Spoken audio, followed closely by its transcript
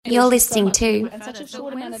You're listening to And such a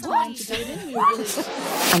short amount of time to do it in, you really... a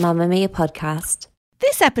Mamamia podcast.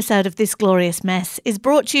 This episode of This Glorious Mess is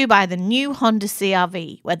brought to you by the new Honda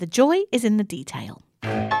CR-V, where the joy is in the detail.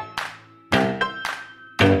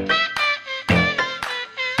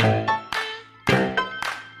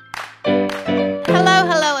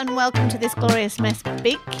 Hello, and welcome to This Glorious Mess,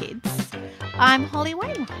 Big Kids. I'm Holly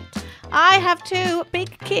Wainwright. I have two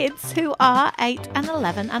big kids who are 8 and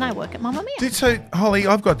 11, and I work at Mamamia. So, Holly,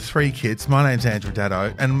 I've got 3 kids. My name's Andrew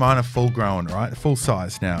Daddo, and mine are full grown, right? Full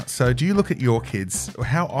size now. So do you look at your kids, or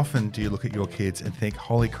how often do you look at your kids and think,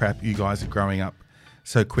 holy crap, you guys are growing up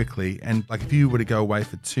so quickly? And like if you were to go away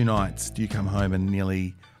for 2 nights, do you come home and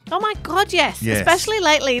nearly... Oh my God, yes. Especially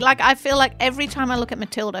lately. Like I feel like every time I look at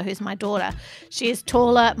Matilda, who's my daughter, she is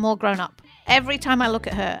taller, more grown up. Every time I look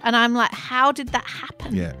at her. And I'm like, how did that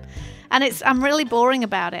happen? Yeah. And I'm really boring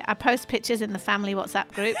about it. I post pictures in the family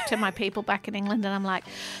WhatsApp group to my people back in England, and I'm like,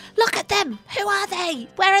 look at them. Who are they?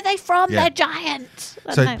 Where are they from? Yeah. They're giant.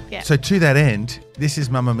 So to that end, this is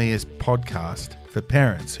Mamamia's podcast for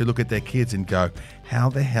parents who look at their kids and go, how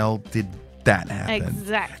the hell did that happen?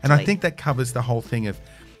 Exactly. And I think that covers the whole thing of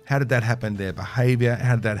how did that happen, their behaviour?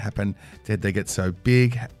 How did that happen? Did they get so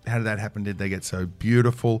big? How did that happen? Did they get so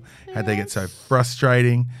beautiful? How did they get so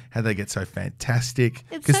frustrating? How did they get so fantastic?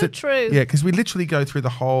 It's so true. Yeah, because we literally go through the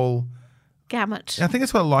whole... gamut. I think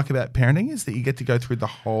that's what I like about parenting is that you get to go through the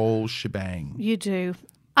whole shebang. You do.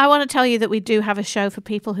 I want to tell you that we do have a show for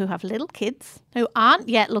people who have little kids who aren't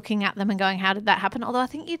yet looking at them and going, how did that happen? Although I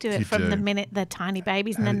think you do it from the minute they're tiny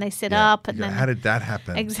babies and then they sit up. And then how did that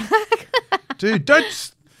happen? Exactly. Dude,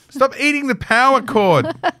 don't... Stop eating the power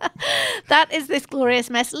cord. That is This Glorious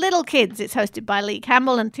Mess, Little Kids. It's hosted by Lee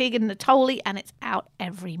Campbell and Tegan Natoli, and it's out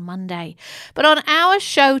every Monday. But on our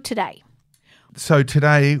show today... So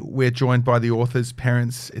today we're joined by the authors,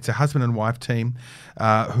 parents. It's a husband and wife team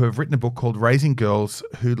who have written a book called Raising Girls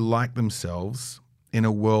Who Like Themselves in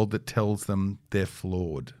a World That Tells Them They're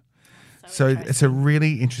Flawed. So it's a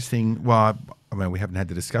really interesting... Well, I mean, we haven't had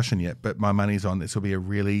the discussion yet, but my money's on this will be a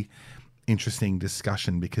really... interesting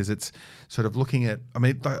discussion because it's sort of looking at, I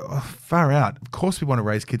mean, far out. Of course we want to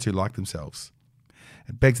raise kids who like themselves.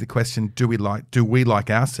 It begs the question, do we like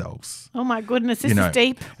ourselves? Oh my goodness, this is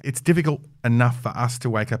deep. It's difficult enough for us to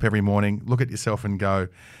wake up every morning, look at yourself and go,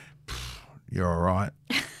 you're all right.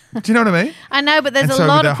 Do you know what I mean? I know, but there's a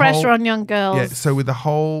lot of pressure on young girls. Yeah, so with the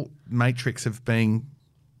whole matrix of being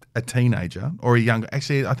a teenager or a younger,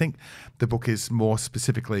 actually I think the book is more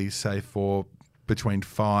specifically, say, for between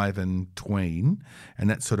 5 and tween, and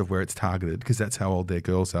that's sort of where it's targeted because that's how old their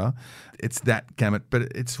girls are. It's that gamut, but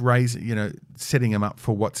it's setting them up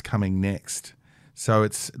for what's coming next. So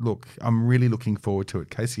I'm really looking forward to it.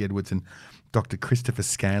 Casey Edwards and Dr. Christopher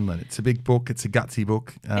Scanlon. It's a big book. It's a gutsy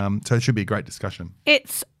book. So it should be a great discussion.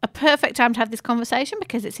 It's a perfect time to have this conversation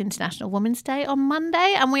because it's International Women's Day on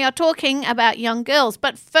Monday and we are talking about young girls.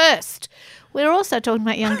 But first, we're also talking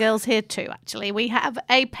about young girls here too, actually. We have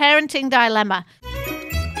a parenting dilemma.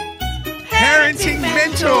 Parenting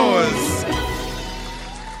mentors!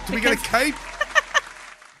 Do we get a cape?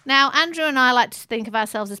 Now, Andrew and I like to think of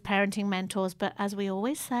ourselves as parenting mentors, but as we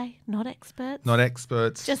always say, not experts. Not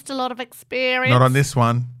experts. Just a lot of experience. Not on this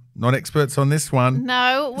one. Not experts on this one.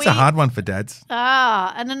 No. It's a hard one for dads.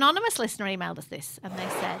 An anonymous listener emailed us this and they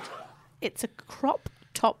said, it's a crop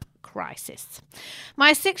top crisis.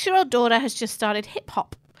 My 6-year-old daughter has just started hip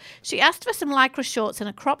hop. She asked for some lycra shorts and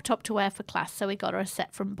a crop top to wear for class, so we got her a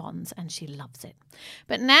set from Bonds and she loves it.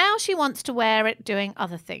 But now she wants to wear it doing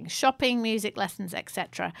other things, shopping, music lessons,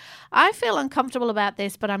 etc. I feel uncomfortable about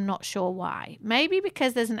this, but I'm not sure why. Maybe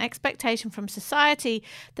because there's an expectation from society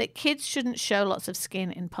that kids shouldn't show lots of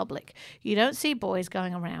skin in public. You don't see boys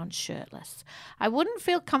going around shirtless. I wouldn't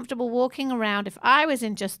feel comfortable walking around if I was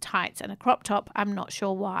in just tights and a crop top. I'm not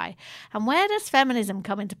sure why. And where does feminism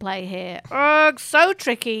come into play here? Ugh, so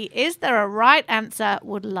tricky. Is there a right answer?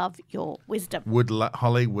 Would love your wisdom.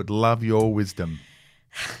 Holly would love your wisdom.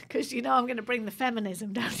 Because you know I'm going to bring the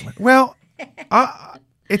feminism, don't you? Well,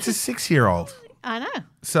 it's a 6-year-old. I know.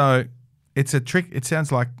 So it's a trick. It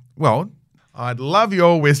sounds like, well, I'd love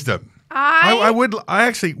your wisdom. I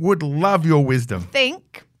actually would love your wisdom.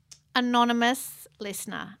 Think, anonymous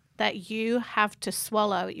listener, that you have to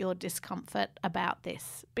swallow your discomfort about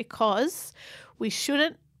this because we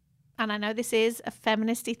shouldn't, and I know this is a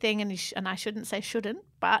feministy thing and I shouldn't say shouldn't,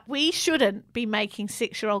 but we shouldn't be making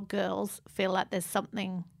 6-year-old girls feel like there's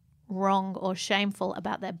something wrong or shameful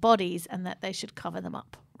about their bodies and that they should cover them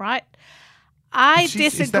up, right? I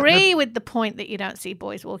disagree with the point that you don't see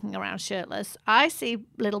boys walking around shirtless. I see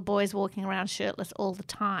little boys walking around shirtless all the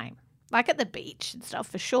time, like at the beach and stuff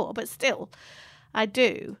for sure, but still. I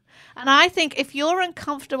do. And I think if you're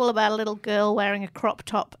uncomfortable about a little girl wearing a crop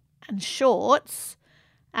top and shorts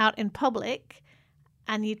out in public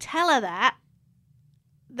and you tell her that,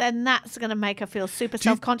 then that's going to make her feel super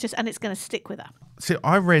self-conscious and it's going to stick with her. See,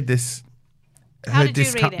 I read this. How did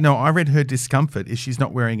you read it? No, I read her discomfort is she's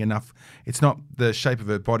not wearing enough. It's not the shape of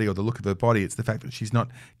her body or the look of her body. It's the fact that she's not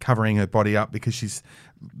covering her body up because she's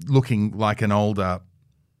looking like an older,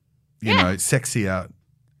 you know, sexier.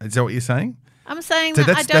 Is that what you're saying? I'm saying So that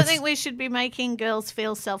I that's- don't that's- think we should be making girls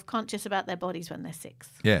feel self-conscious about their bodies when they're 6.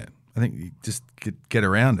 Yeah. I think you just get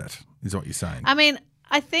around it is what you're saying. I mean,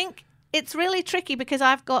 I think it's really tricky because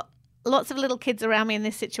I've got lots of little kids around me in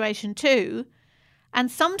this situation too. And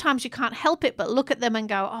sometimes you can't help it but look at them and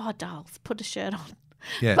go, oh, dolls, put a shirt on.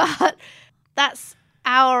 Yeah. But that's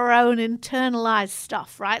our own internalized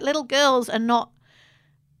stuff, right? Little girls are not,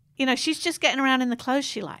 you know, she's just getting around in the clothes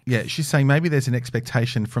she likes. Yeah, she's saying maybe there's an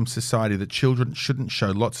expectation from society that children shouldn't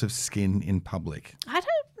show lots of skin in public. I don't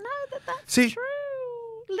know that that's See- true.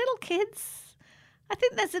 Little kids, I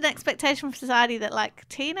think there's an expectation from society that like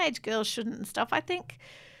teenage girls shouldn't and stuff. I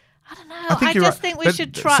don't know. I think I you're just right. think we But-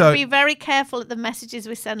 should try so- be very careful at the messages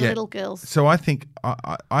we send Yeah. little girls. So I think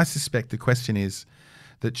I suspect the question is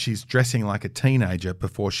that she's dressing like a teenager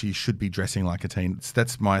before she should be dressing like a teen.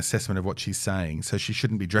 That's my assessment of what she's saying. So she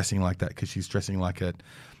shouldn't be dressing like that because she's dressing like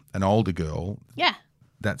an older girl. Yeah.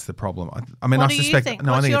 That's the problem. I mean, What I do you suspect. think?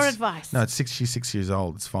 No, I What's think your it's- advice? No, she's 6 years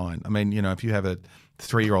old. It's fine. I mean, you know, if you have a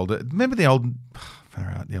 3-year-old, remember the olden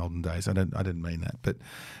days. I didn't mean that, but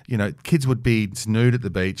you know, kids would be nude at the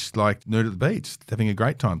beach, having a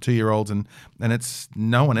great time. 2-year-olds, and it's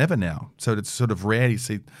no one ever now. So it's sort of rare. You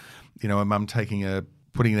see, you know, a mum putting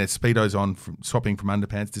their Speedos on, swapping from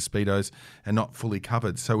underpants to Speedos, and not fully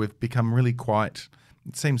covered. So we've become really quite.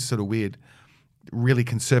 It seems sort of weird, really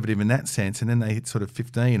conservative in that sense, and then they hit sort of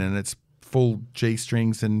 15, and it's full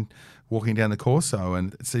G-strings and walking down the Corso.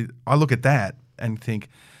 And see, I look at that and think,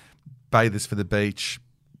 bathers for the beach,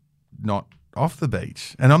 not off the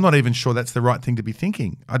beach. And I'm not even sure that's the right thing to be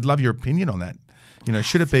thinking. I'd love your opinion on that. You know,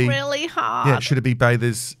 should it be Really hard. Yeah, should it be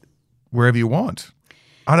bathers wherever you want?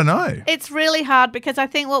 I don't know. It's really hard because I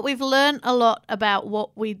think what we've learned a lot about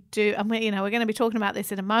what we do, and we're going to be talking about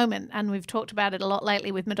this in a moment, and we've talked about it a lot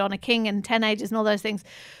lately with Madonna King and teenagers and all those things.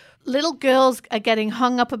 Little girls are getting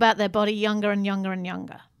hung up about their body younger and younger and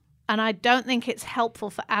younger. And I don't think it's helpful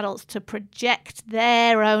for adults to project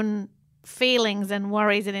their own feelings and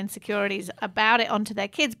worries and insecurities about it onto their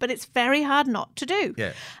kids, but it's very hard not to do.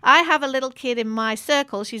 Yeah. I have a little kid in my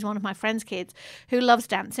circle, she's one of my friend's kids, who loves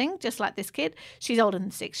dancing, just like this kid. She's older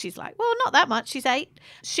than 6. She's like, well, not that much. She's 8.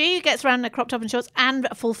 She gets around in a crop top and shorts and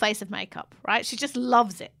a full face of makeup, right? She just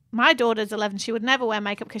loves it. My daughter's 11. She would never wear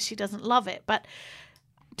makeup because she doesn't love it, but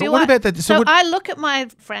what about that? So what- I look at my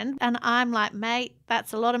friend and I'm like, mate,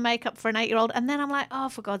 that's a lot of makeup for an 8-year-old. And then I'm like, oh,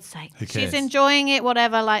 for God's sake, Who she's cares? enjoying it,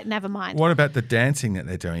 whatever, like, never mind. What about the dancing that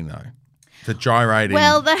they're doing though? The gyrating.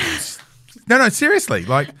 Well, no, seriously.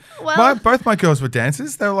 Like, Well- both my girls were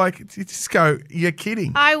dancers. They were like, you just go, you're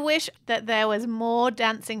kidding. I wish that there was more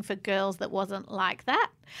dancing for girls that wasn't like that.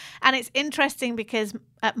 And it's interesting because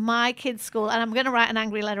at my kids' school, and I'm going to write an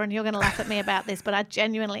angry letter and you're going to laugh at me about this, but I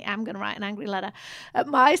genuinely am going to write an angry letter. At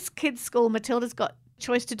my kids' school, Matilda's got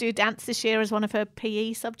choice to do dance this year as one of her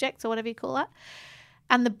PE subjects or whatever you call that.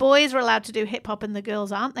 And the boys are allowed to do hip hop and the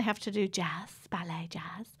girls aren't. They have to do jazz, ballet,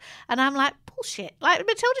 jazz. And I'm like, bullshit. Like,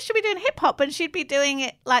 Matilda should be doing hip hop and she'd be doing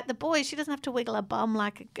it like the boys. She doesn't have to wiggle her bum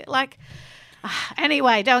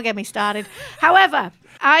Anyway, don't get me started. However,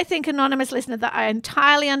 I think, anonymous listener, that I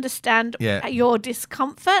entirely understand Yeah. your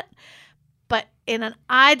discomfort, but in an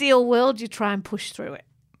ideal world, you try and push through it.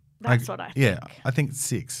 That's what I think. Yeah, I think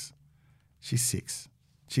 6. She's 6.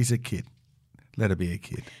 She's a kid. Let her be a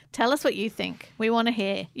kid. Tell us what you think. We want to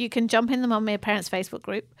hear. You can jump in the Mamamia Parents Facebook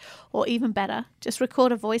group, or even better, just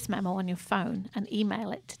record a voice memo on your phone and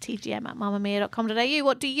email it to tgm@mamamia.com.au.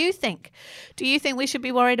 What do you think? Do you think we should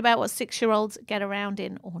be worried about what 6-year-olds get around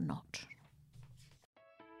in or not?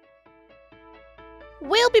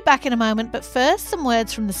 We'll be back in a moment, but first, some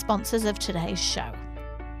words from the sponsors of today's show.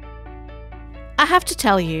 I have to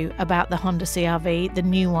tell you about the Honda CR-V, the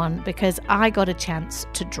new one, because I got a chance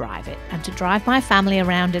to drive it and to drive my family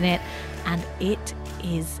around in it, and it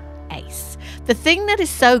is ace. The thing that is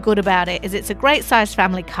so good about it is it's a great sized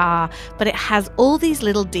family car, but it has all these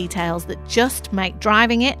little details that just make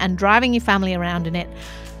driving it and driving your family around in it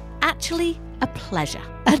actually a pleasure,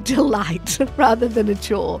 a delight, rather than a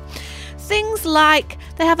chore. Things like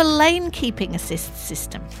they have a lane keeping assist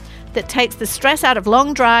system. that takes the stress out of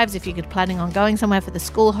long drives if you're planning on going somewhere for the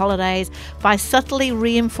school holidays by subtly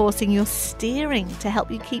reinforcing your steering to help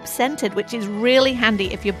you keep centered, which is really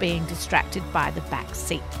handy if you're being distracted by the back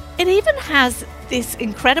seat. It even has this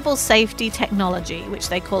incredible safety technology, which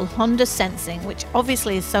they call Honda Sensing, which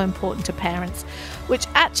obviously is so important to parents, which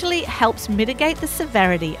actually helps mitigate the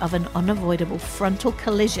severity of an unavoidable frontal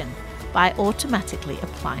collision by automatically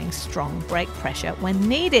applying strong brake pressure when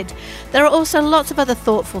needed. There are also lots of other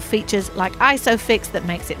thoughtful features like ISOFIX that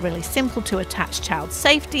makes it really simple to attach child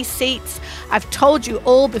safety seats. I've told you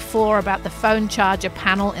all before about the phone charger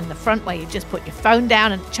panel in the front where you just put your phone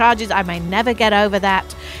down and it charges. I may never get over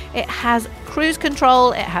that. It has cruise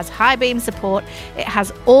control, it has high beam support, it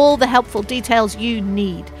has all the helpful details you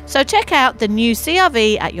need. So check out the new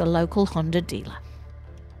CR-V at your local Honda dealer.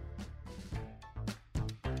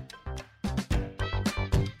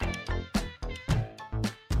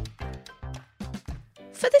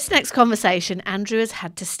 For this next conversation, Andrew has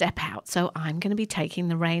had to step out, so I'm going to be taking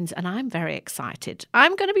the reins and I'm very excited.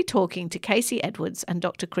 I'm going to be talking to Casey Edwards and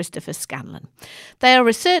Dr. Christopher Scanlon. They are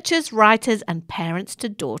researchers, writers and parents to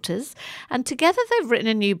daughters, and together they've written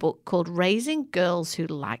a new book called Raising Girls Who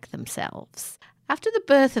Like Themselves. After the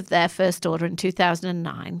birth of their first daughter in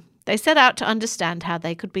 2009, they set out to understand how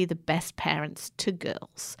they could be the best parents to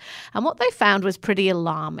girls. And what they found was pretty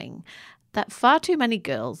alarming, that far too many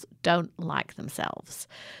girls don't like themselves.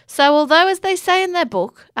 So although, as they say in their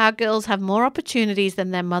book, our girls have more opportunities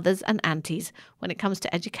than their mothers and aunties when it comes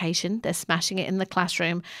to education, they're smashing it in the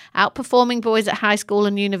classroom, outperforming boys at high school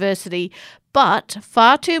and university, but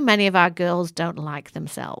far too many of our girls don't like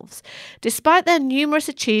themselves. Despite their numerous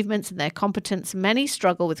achievements and their competence, many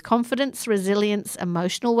struggle with confidence, resilience,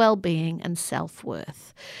 emotional well-being and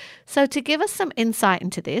self-worth. So to give us some insight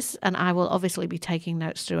into this, and I will obviously be taking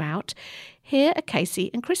notes throughout, here are Casey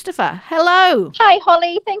and Christopher. Hello. Hi,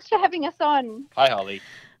 Holly. Thanks for having us on. Hi, Holly.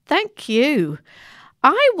 Thank you.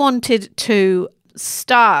 I wanted to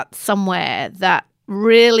start somewhere that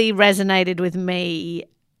really resonated with me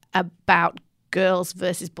about girls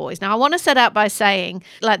versus boys. Now, I want to set out by saying,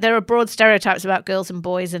 like, there are broad stereotypes about girls and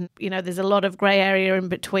boys, and, you know, there's a lot of grey area in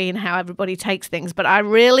between how everybody takes things. But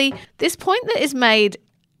this point that is made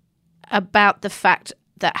about the fact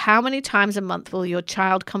that how many times a month will your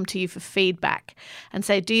child come to you for feedback and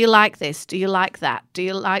say, do you like this? Do you like that? Do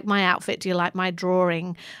you like my outfit? Do you like my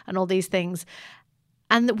drawing? And all these things.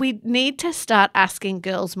 And that we need to start asking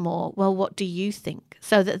girls more, well, what do you think?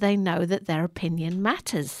 So that they know that their opinion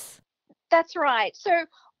matters. That's right. So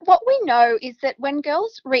what we know is that when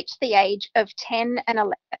girls reach the age of 10 and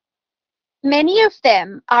 11, many of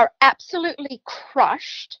them are absolutely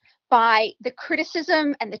crushed by the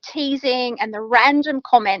criticism and the teasing and the random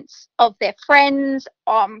comments of their friends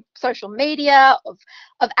on social media,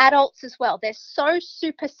 of adults as well. They're so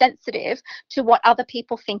super sensitive to what other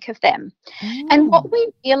people think of them. And what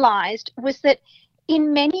we realized was that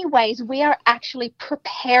in many ways we are actually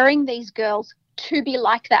preparing these girls to be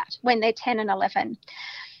like that when they're 10 and 11.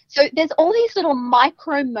 So there's all these little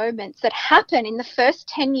micro moments that happen in the first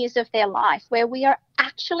 10 years of their life where we are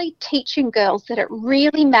actually teaching girls that it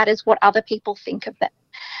really matters what other people think of them.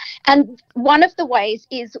 And one of the ways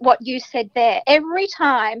is what you said there. Every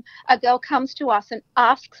time a girl comes to us and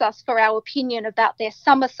asks us for our opinion about their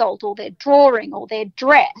somersault or their drawing or their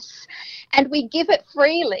dress, and we give it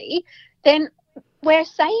freely, then we're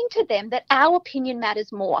saying to them that our opinion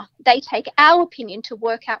matters more. They take our opinion to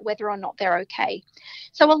work out whether or not they're okay.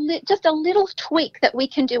 So just a little tweak that we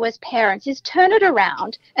can do as parents is turn it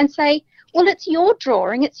around and say, well, it's your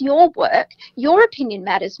drawing, it's your work. Your opinion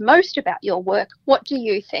matters most about your work. What do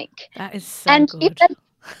you think? That is so good.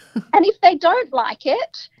 If they don't like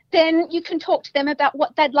it, then you can talk to them about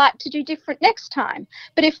what they'd like to do different next time.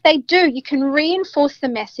 But if they do, you can reinforce the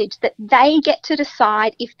message that they get to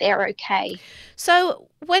decide if they're okay. So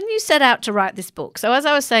when you set out to write this book, so as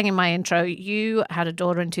I was saying in my intro, you had a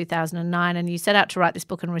daughter in 2009 and you set out to write this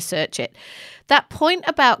book and research it. That point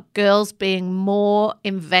about girls being more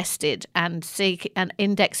invested and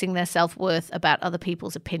indexing their self-worth about other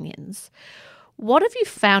people's opinions, what have you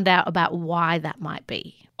found out about why that might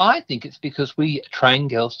be? I think it's because we train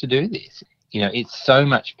girls to do this. You know, it's so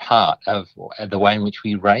much part of the way in which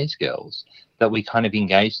we raise girls that we kind of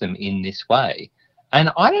engage them in this way. And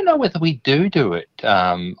I don't know whether we do it.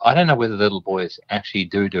 I don't know whether little boys actually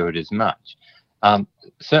do it as much.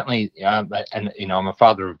 Certainly, and you know, I'm a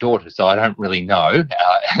father of daughters, so I don't really know,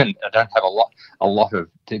 and I don't have a lot of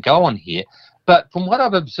to go on here. But from what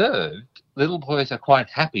I've observed, little boys are quite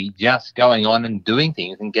happy just going on and doing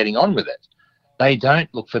things and getting on with it. They don't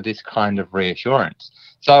look for this kind of reassurance.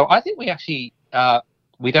 So I think we actually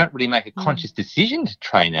we don't really make a conscious decision to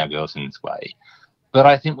train our girls in this way. But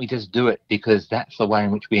I think we just do it because that's the way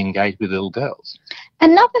in which we engage with little girls.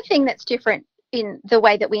 Another thing that's different in the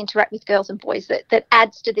way that we interact with girls and boys that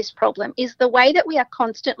adds to this problem is the way that we are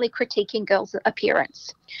constantly critiquing girls'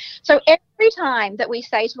 appearance. So every time that we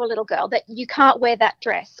say to a little girl that you can't wear that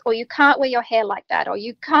dress, or you can't wear your hair like that, or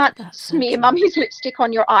you can't smear mummy's lipstick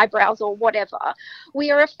on your eyebrows or whatever,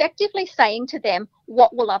 we are effectively saying to them,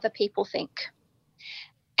 what will other people think?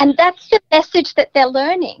 And that's the message that they're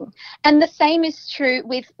learning. And the same is true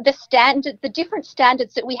with the different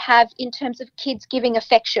standards that we have in terms of kids giving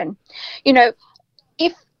affection. You know,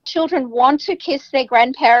 if children want to kiss their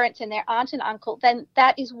grandparents and their aunt and uncle, then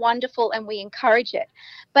that is wonderful and we encourage it.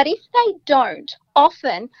 But if they don't,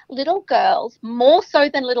 often little girls, more so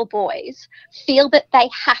than little boys, feel that they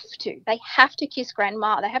have to. They have to kiss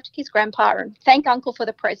grandma, they have to kiss grandpa and thank uncle for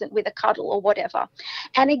the present with a cuddle or whatever.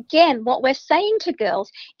 And again, what we're saying to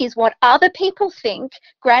girls is what other people think,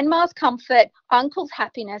 grandma's comfort, uncle's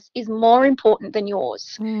happiness is more important than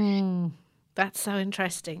yours. That's so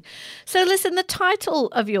interesting. So listen, the title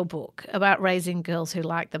of your book about raising girls who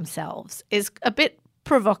like themselves is a bit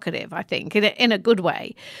provocative, I think, in a good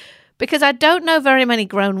way, because I don't know very many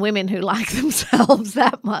grown women who like themselves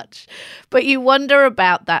that much, but you wonder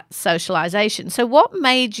about that socialization. So what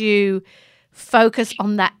made you focus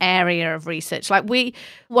on that area of research? Like, we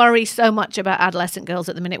worry so much about adolescent girls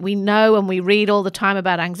at the minute. We know and we read all the time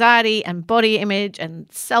about anxiety and body image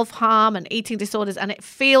and self-harm and eating disorders, and it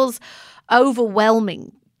feels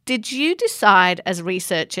overwhelming. Did you decide as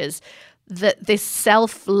researchers that this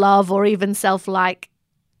self-love or even self-like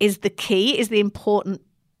is the key, is the important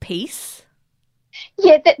piece?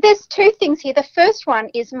 Yeah, there's two things here. The first one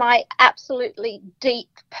is my absolutely deep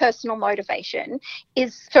personal motivation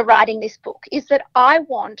is for writing this book, is that I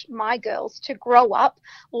want my girls to grow up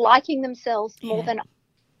liking themselves more than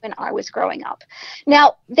when I was growing up.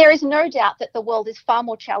 Now, there is no doubt that the world is far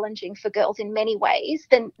more challenging for girls in many ways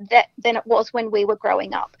than it was when we were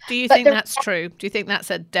growing up. Do you think that's true? Do you think that's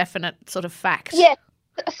a definite sort of fact? Yeah,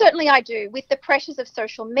 certainly I do. With the pressures of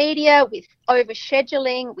social media, with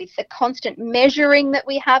overscheduling, with the constant measuring that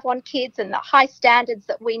we have on kids and the high standards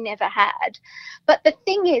that we never had. But the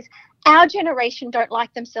thing is, our generation don't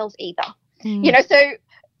like themselves either. You know, so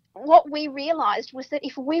what we realised was that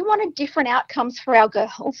if we wanted different outcomes for our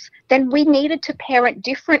girls, then we needed to parent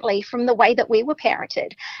differently from the way that we were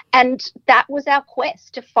parented. And that was our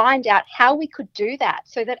quest, to find out how we could do that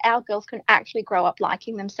so that our girls can actually grow up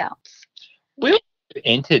liking themselves. We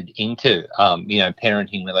entered into,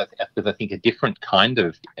 parenting with, I think, a different kind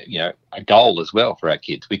of, a goal as well for our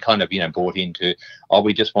kids. We kind of, bought into,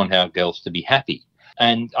 we just want our girls to be happy.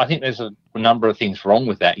 And I think there's a number of things wrong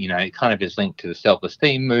with that. It kind of is linked to the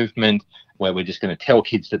self-esteem movement, where we're just going to tell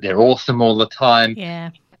kids that they're awesome all the time. Yeah.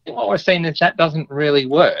 What we're seeing is that doesn't really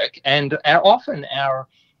work. And often our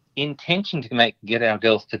intention to get our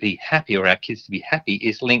girls to be happy, or our kids to be happy,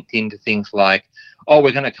 is linked into things like,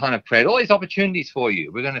 we're going to kind of create all these opportunities for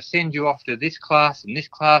you. We're going to send you off to this class, and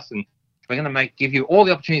we're going to give you all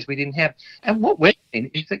the opportunities we didn't have. And what we're seeing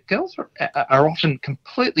is that girls are often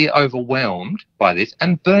completely overwhelmed by this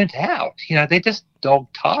and burnt out. They're just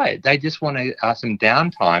dog-tired. They just want some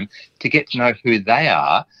downtime to get to know who they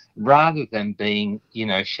are, rather than being,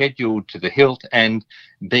 scheduled to the hilt and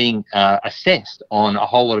being assessed on a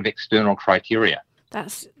whole lot of external criteria.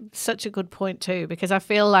 That's such a good point too, because I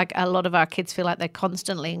feel like a lot of our kids feel like they're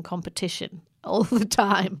constantly in competition all the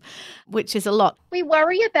time, which is a lot. We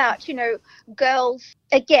worry about, girls,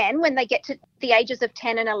 again, when they get to the ages of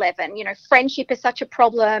 10 and 11, friendship is such a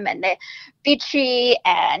problem, and they're bitchy,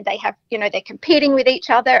 and they have, they're competing with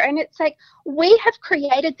each other. And it's like, we have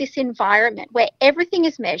created this environment where everything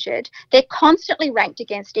is measured. They're constantly ranked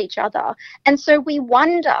against each other. And so we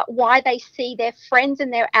wonder why they see their friends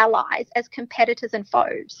and their allies as competitors and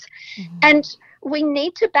foes. Mm-hmm. And we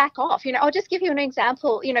need to back off. I'll just give you an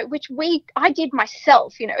example, which I did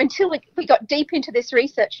myself, until we got deep into this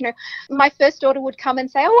research. My first daughter would come and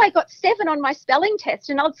say, I got 7 on my spelling test.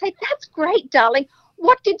 And I'd say, that's great, darling.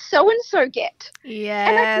 What did so-and-so get? Yes.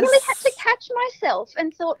 And I really had to catch myself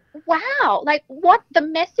and thought, wow, what the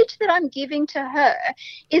message that I'm giving to her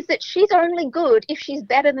is that she's only good if she's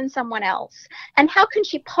better than someone else. And how can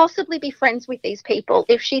she possibly be friends with these people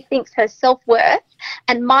if she thinks her self-worth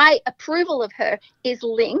and my approval of her is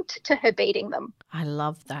linked to her beating them? I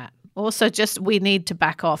love that. Also, just we need to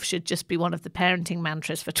back off should just be one of the parenting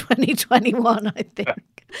mantras for 2021, I think.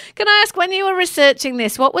 Can I ask, when you were researching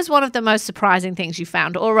this, what was one of the most surprising things you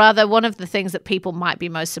found, or rather one of the things that people might be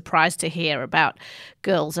most surprised to hear about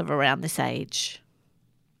girls of around this age?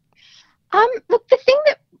 Look, the thing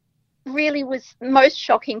that really was most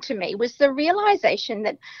shocking to me was the realization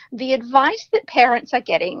that the advice that parents are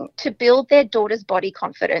getting to build their daughter's body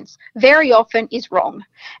confidence very often is wrong.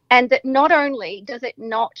 And that not only does it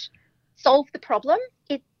not solve the problem,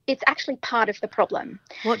 it's actually part of the problem.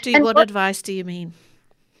 What advice do you mean?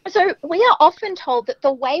 So we are often told that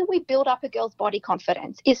the way we build up a girl's body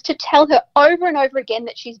confidence is to tell her over and over again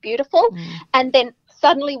that she's beautiful, and then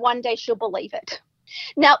suddenly one day she'll believe it.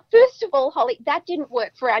 Now, first of all, Holly, that didn't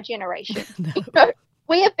work for our generation. No. You know,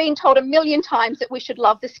 we have been told a million times that we should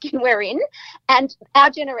love the skin we're in, and our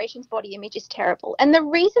generation's body image is terrible. And the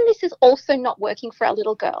reason this is also not working for our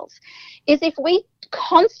little girls is if we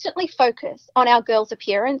constantly focus on our girls'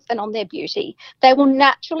 appearance and on their beauty, they will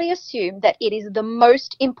naturally assume that it is the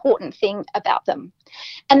most important thing about them.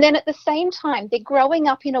 And then at the same time, they're growing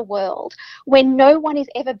up in a world where no one is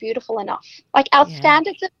ever beautiful enough. Like our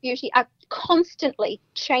standards of beauty are constantly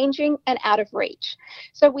changing and out of reach.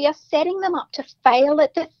 So we are setting them up to fail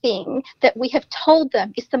at the thing that we have told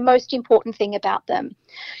them is the most important thing about them.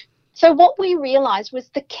 So what we realized was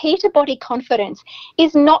the key to body confidence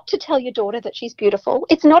is not to tell your daughter that she's beautiful.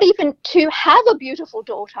 It's not even to have a beautiful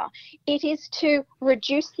daughter. It is to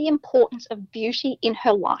reduce the importance of beauty in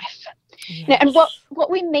her life. Yes. Now, and what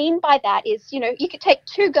we mean by that is, you could take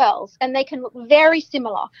two girls and they can look very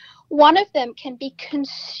similar. One of them can be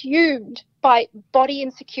consumed by body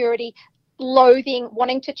insecurity, loathing,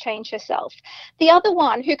 wanting to change herself. The other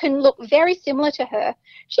one, who can look very similar to her,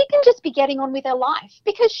 she can just be getting on with her life,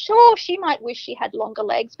 because sure, she might wish she had longer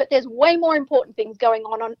legs, but there's way more important things going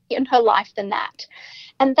on in her life than that.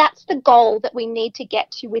 And that's the goal that we need to get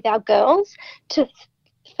to with our girls,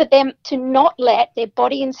 for them to not let their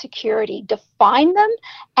body insecurity define them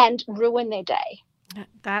and ruin their day.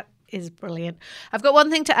 That is brilliant. I've got one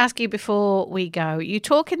thing to ask you before we go. You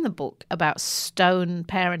talk in the book about stone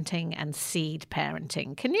parenting and seed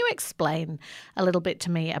parenting. Can you explain a little bit to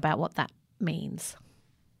me about what that means?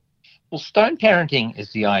 Well, stone parenting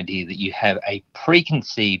is the idea that you have a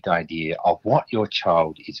preconceived idea of what your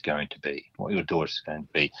child is going to be, what your daughter's going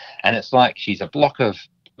to be. And it's like she's a block of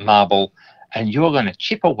marble, and you're going to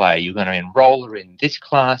chip away. You're going to enroll her in this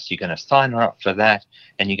class. You're going to sign her up for that,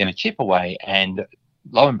 and you're going to chip away. And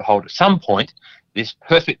lo and behold, at some point, this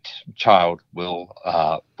perfect child will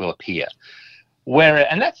appear.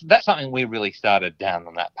 And that's something we really started down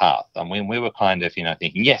on that path. I mean, we were kind of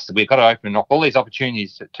thinking, yes, we've got to open up all these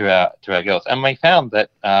opportunities to our girls, and we found that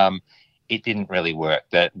it didn't really work.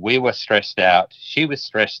 That we were stressed out, she was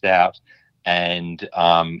stressed out, and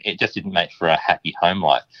it just didn't make for a happy home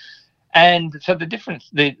life. And so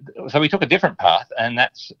so we took a different path, and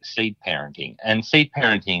that's seed parenting. And seed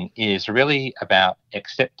parenting is really about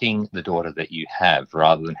accepting the daughter that you have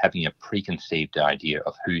rather than having a preconceived idea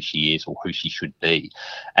of who she is or who she should be.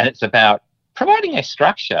 And it's about providing a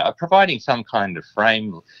structure, providing some kind of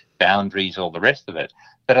frame, boundaries, all the rest of it,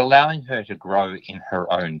 but allowing her to grow in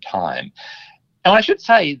her own time. And I should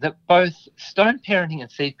say that both stone parenting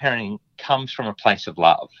and seed parenting comes from a place of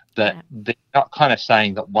love. That they're not kind of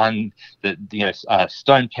saying that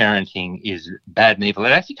stone parenting is bad and evil. It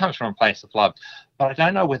actually comes from a place of love. But I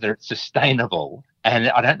don't know whether it's sustainable, and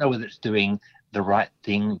I don't know whether it's doing the right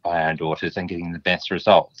thing by our daughters and getting the best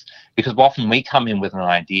results. Because often we come in with an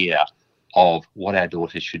idea of what our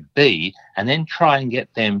daughters should be, and then try and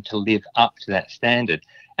get them to live up to that standard.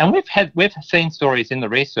 And we've seen stories in the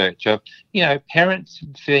research of parents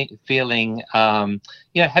feeling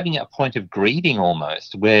having a point of grieving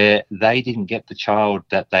almost, where they didn't get the child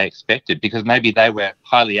that they expected because maybe they were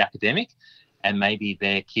highly academic, and maybe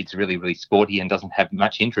their kid's really, really sporty and doesn't have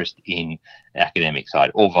much interest in the academic side,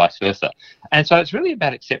 or vice versa. And so it's really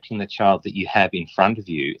about accepting the child that you have in front of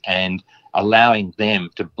you and allowing them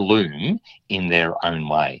to bloom in their own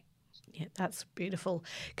way. Yeah, that's beautiful.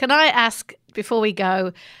 Can I ask, before we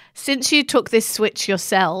go, since you took this switch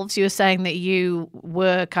yourselves, you were saying that you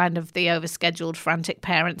were kind of the overscheduled, frantic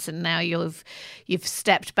parents, and now you've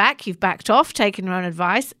stepped back, you've backed off, taken your own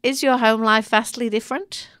advice. Is your home life vastly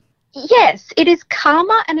different? Yes, it is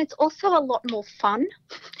calmer, and it's also a lot more fun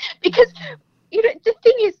because the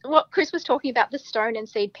thing is, what Chris was talking about, the stone and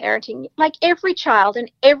seed parenting, like every child and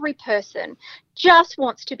every person just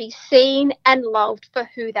wants to be seen and loved for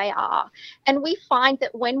who they are. And we find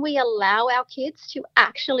that when we allow our kids to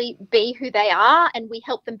actually be who they are and we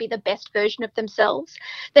help them be the best version of themselves,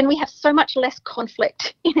 then we have so much less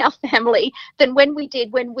conflict in our family than when we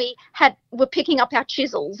were picking up our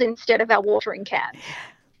chisels instead of our watering cans.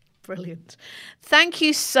 Brilliant. Thank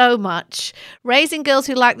you so much. Raising Girls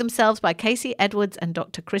Who Like Themselves by Casey Edwards and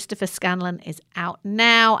Dr. Christopher Scanlon is out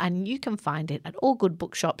now, and you can find it at all good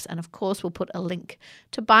bookshops. And of course, we'll put a link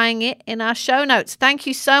to buying it in our show notes. Thank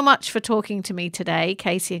you so much for talking to me today,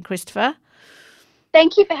 Casey and Christopher.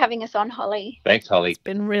 Thank you for having us on, Holly. Thanks, Holly. It's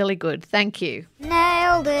been really good. Thank you.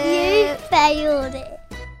 Nailed it. You failed it.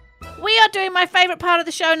 We are doing my favourite part of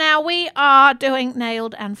the show now. We are doing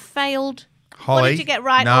Nailed and Failed. Holly, What did you get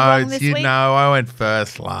right no, or wrong it's this you, week? No, I went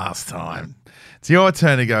first last time. It's your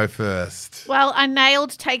turn to go first. Well, I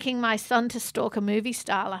nailed taking my son to stalk a movie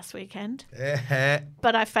star last weekend,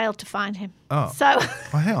 but I failed to find him. Oh. So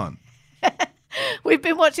Well, hang on. we've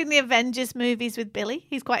been watching the Avengers movies with Billy.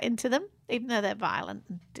 He's quite into them, even though they're violent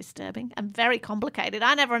and disturbing and very complicated.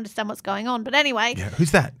 I never understand what's going on. But anyway, Yeah,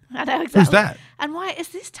 who's that? I know exactly. Who's that? And why is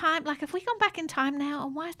this time, like, have we gone back in time now?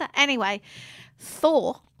 And why is that? Anyway,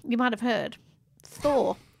 Thor, you might have heard,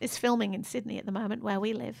 Thor is filming in Sydney at the moment where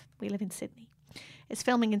we live. We live in Sydney. It's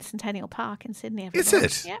filming in Centennial Park in Sydney. Is everyone.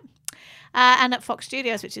 it? Yeah. And at Fox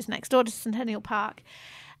Studios, which is next door to Centennial Park.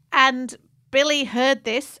 And Billy heard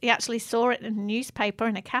this. He actually saw it in a newspaper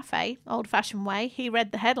in a cafe, old-fashioned way. He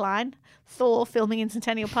read the headline, Thor filming in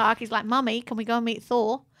Centennial Park. He's like, Mummy, can we go and meet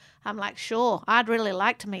Thor? I'm like, sure. I'd really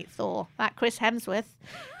like to meet Thor. That Chris Hemsworth,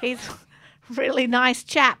 he's a really nice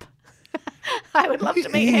chap. I would love to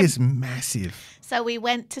meet He him. is massive. So we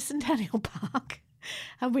went to Centennial Park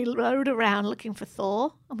and we rode around looking for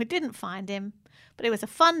Thor, and we didn't find him. But it was a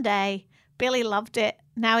fun day. Billy loved it.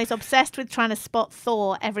 Now he's obsessed with trying to spot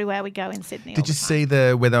Thor everywhere we go in Sydney. Did you see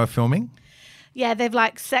where they were filming? Yeah, they've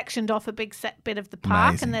like sectioned off a big bit of the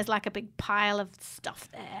park, Amazing. and there's like a big pile of stuff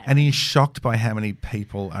there. And he's shocked by how many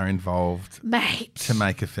people are involved Mate, to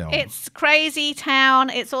make a film. it's crazy town.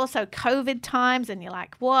 It's also COVID times, and you're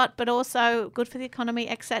like, what? But also good for the economy,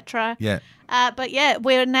 etc. Yeah. But yeah,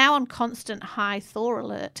 we're now on constant high Thor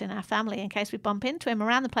alert in our family in case we bump into him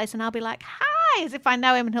around the place, and I'll be like, hi, as if I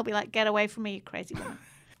know him, and he'll be like, get away from me, you crazy woman.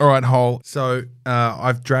 All right, Hole. So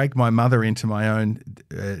I've dragged my mother into my own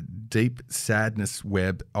deep sadness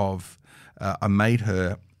web of I made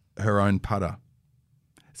her own putter.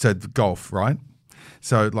 So the golf, right?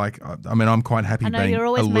 So like, I mean, I'm quite happy I know being you're a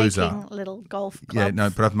always loser. making little golf clubs. Yeah, no,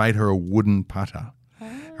 but I've made her a wooden putter,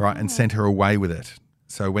 right, and sent her away with it.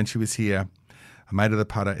 So when she was here, I made her the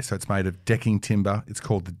putter. So it's made of decking timber. It's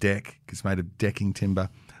called the deck. It's made of decking timber.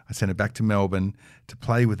 I sent her back to Melbourne to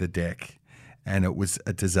play with the deck, and it was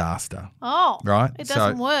a disaster. Oh, Right? It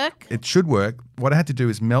doesn't So work. It should work. What I had to do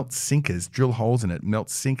is melt sinkers, drill holes in it, melt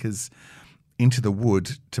sinkers into the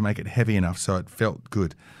wood to make it heavy enough so it felt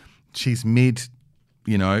good. She's mid,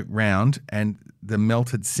 round, and the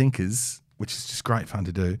melted sinkers, which is just great fun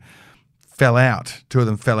to do, fell out. Two of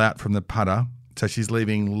them fell out from the putter. So she's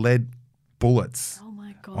leaving lead bullets Oh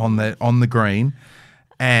my God. on the green.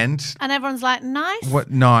 And And everyone's like, nice.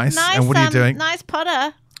 nice. And what are you doing? Nice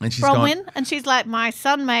putter, And she's gone, Bronwyn. And she's like, my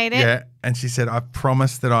son made it. yeah. And she said, I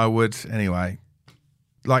promised that I would. Anyway,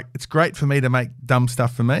 like, it's great for me to make dumb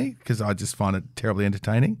stuff for me because I just find it terribly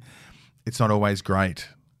entertaining. It's not always great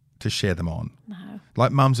to share them on. No.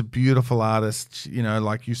 Like, Mum's a beautiful artist,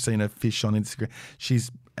 like you've seen her fish on Instagram.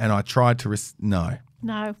 And I tried to, no,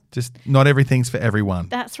 just not everything's for everyone.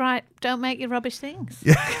 That's right. Don't make your rubbish things.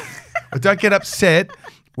 But don't get upset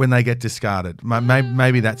when they get discarded.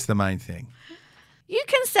 Maybe that's the main thing. You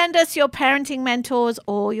can send us your parenting mentors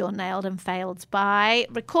or your nailed and failed by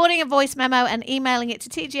recording a voice memo and emailing it to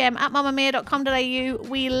tgm@mamamia.com.au.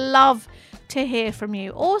 We love to hear from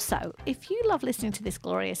you. Also, if you love listening to this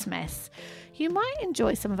glorious mess, you might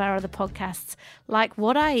enjoy some of our other podcasts like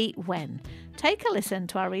What I Eat When. Take a listen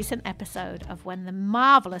to our recent episode of when the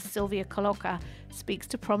marvellous Sylvia Coloca speaks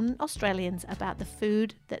to prominent Australians about the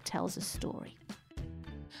food that tells a story.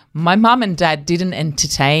 My mum and dad didn't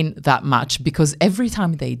entertain that much because every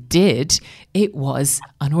time they did, it was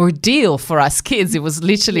an ordeal for us kids. It was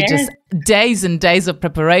literally just days and days of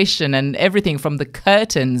preparation, and everything from the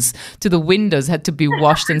curtains to the windows had to be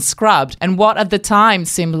washed and scrubbed. And what at the time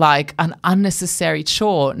seemed like an unnecessary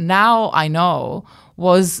chore, now I know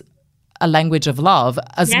was a language of love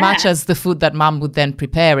as much as the food that mum would then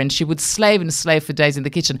prepare, and she would slave and slave for days in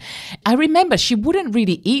the kitchen. I remember she wouldn't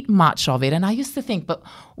really eat much of it, and I used to think, but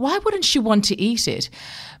why wouldn't she want to eat it?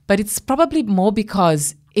 But it's probably more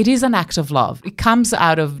because it is an act of love. It comes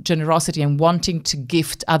out of generosity and wanting to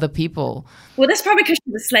gift other people. Well, that's probably because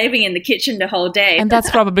she was slaving in the kitchen the whole day. And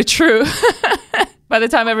that's probably true. By the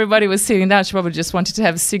time everybody was sitting down, she probably just wanted to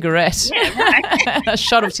have a cigarette, a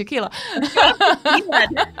shot of tequila.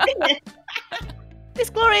 This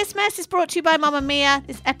Glorious Mess is brought to you by Mamma Mia.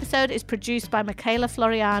 This episode is produced by Michaela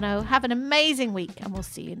Floriano. Have an amazing week and we'll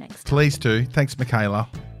see you next time. Please do. Thanks, Michaela.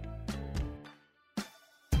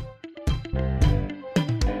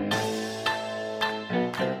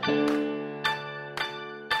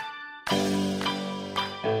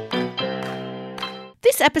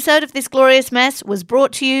 This episode of This Glorious Mess was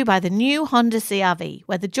brought to you by the new Honda CR-V,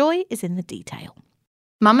 where the joy is in the detail.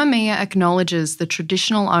 Mamma Mia acknowledges the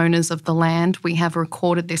traditional owners of the land we have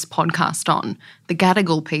recorded this podcast on, the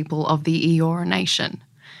Gadigal people of the Eora Nation.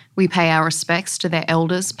 We pay our respects to their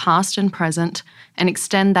elders, past and present, and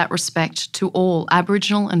extend that respect to all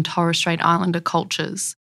Aboriginal and Torres Strait Islander cultures.